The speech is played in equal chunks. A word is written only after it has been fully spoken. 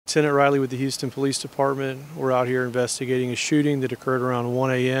Lieutenant Riley with the Houston Police Department. We're out here investigating a shooting that occurred around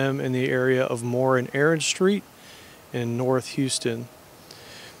 1 a.m. in the area of Moore and Aaron Street in North Houston.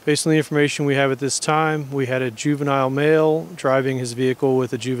 Based on the information we have at this time, we had a juvenile male driving his vehicle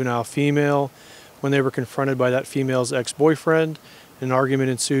with a juvenile female. When they were confronted by that female's ex-boyfriend, an argument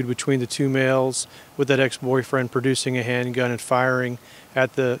ensued between the two males, with that ex-boyfriend producing a handgun and firing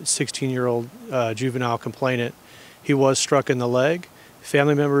at the 16-year-old juvenile complainant. He was struck in the leg.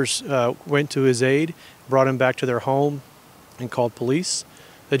 Family members went to his aid, brought him back to their home, and called police.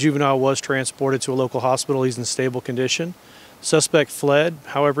 The juvenile was transported to a local hospital. He's in stable condition. Suspect fled.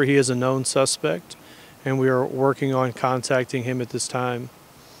 However, he is a known suspect, and we are working on contacting him at this time.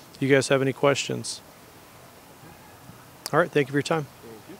 Do you guys have any questions? All right, thank you for your time.